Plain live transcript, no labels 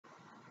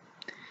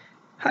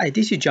Hi,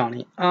 this is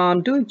Johnny.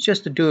 I'm doing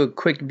just to do a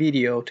quick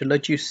video to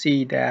let you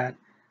see that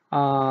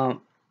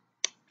um,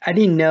 I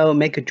didn't know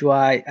Mega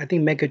Drive. I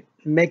think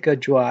Mega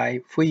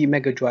Drive, free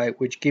Mega Drive,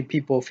 which give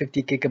people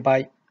 50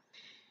 gigabyte.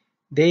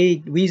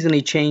 They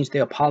recently changed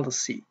their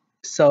policy,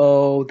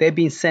 so they've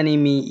been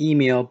sending me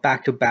email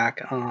back to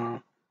back,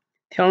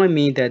 telling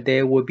me that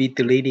they will be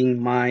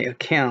deleting my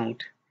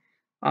account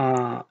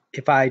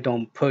if I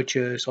don't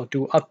purchase or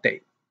do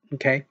update.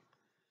 Okay,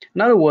 in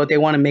other words, they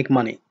want to make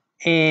money,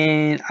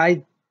 and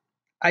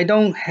I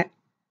don't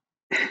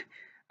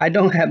I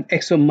don't have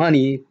extra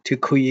money to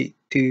create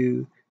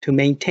to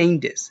maintain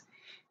this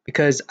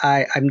because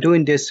I'm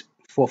doing this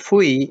for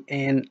free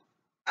and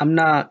I'm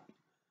not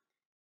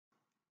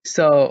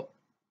so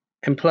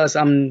and plus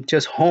I'm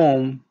just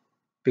home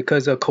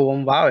because of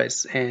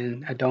coronavirus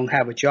and I don't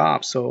have a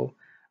job, so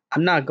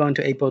I'm not going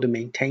to able to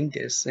maintain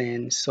this.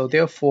 And so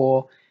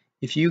therefore,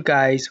 if you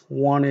guys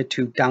wanted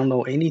to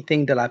download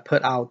anything that I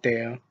put out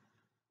there,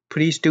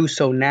 please do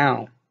so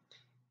now,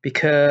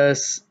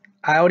 because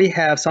I already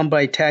have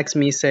somebody text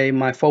me say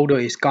my folder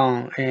is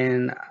gone,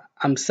 and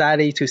I'm sad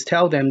to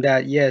tell them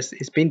that yes,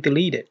 it's been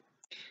deleted.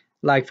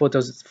 Like for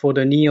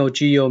the Neo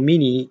Geo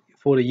Mini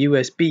for the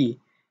USB,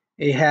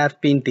 it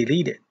have been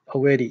deleted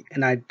already,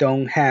 and I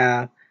don't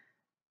have.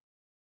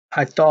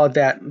 I thought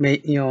that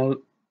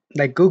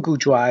like Google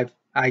Drive,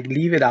 I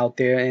leave it out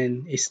there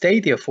and it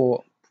stayed there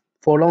for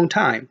a long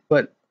time.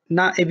 But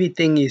not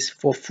everything is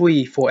for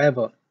free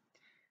forever.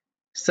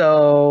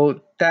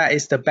 So that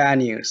is the bad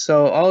news.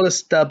 So all the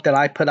stuff that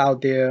I put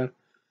out there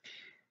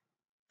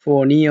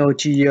for Neo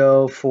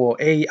Geo, for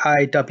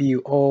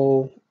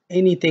AIWO,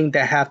 anything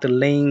that have the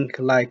link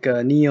like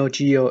Neo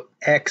Geo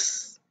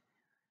X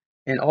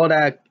and all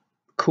that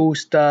cool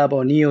stuff,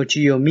 or Neo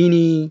Geo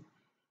Mini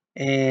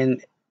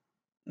and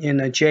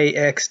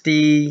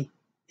JXD.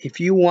 If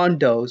you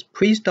want those,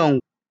 please don't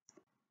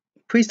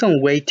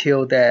wait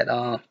till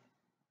that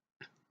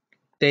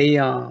they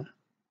uh,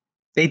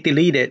 they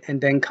delete it and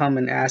then come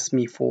and ask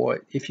me for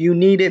it. If you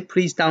need it,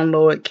 please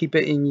download it, keep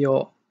it in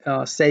your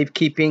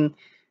safekeeping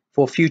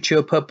for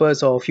future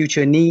purpose or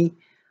future need.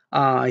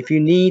 If you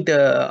need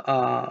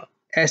the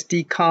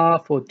SD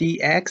card for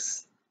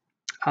DX,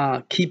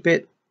 keep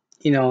it,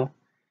 you know,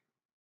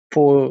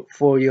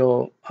 for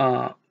your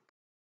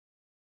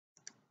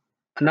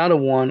another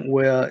one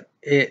where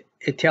it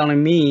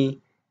telling me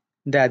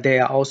that they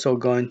are also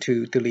going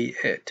to delete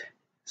it.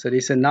 So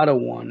this is another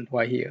one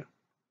right here.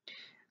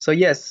 So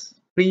yes,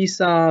 please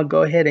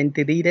go ahead and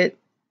delete it.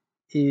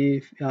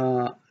 If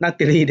not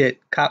delete it,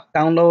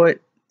 download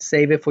it,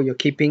 save it for your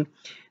keeping.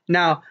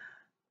 Now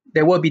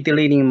they will be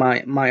deleting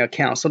my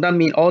account, so that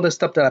means all the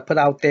stuff that I put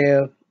out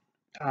there,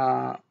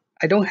 uh,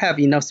 I don't have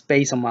enough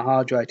space on my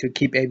hard drive to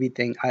keep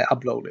everything I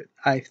uploaded.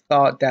 I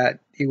thought that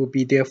it would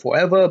be there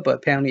forever, but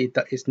apparently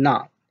it's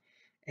not,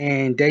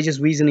 and they just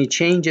recently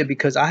changed it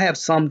because I have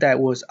some that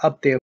was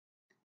up there,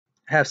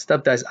 have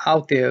stuff that's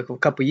out there for a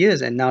couple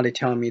years, and now they're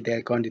telling me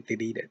they're going to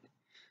delete it.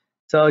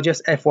 So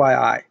just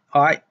FYI.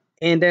 All right.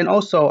 And then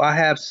also I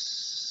have,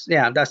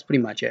 yeah, that's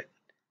pretty much it.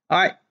 All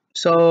right.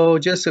 So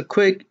just a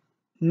quick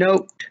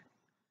note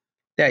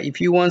that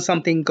if you want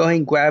something, go ahead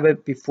and grab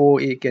it before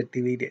it get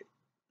deleted.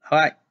 All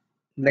right.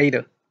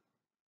 Later.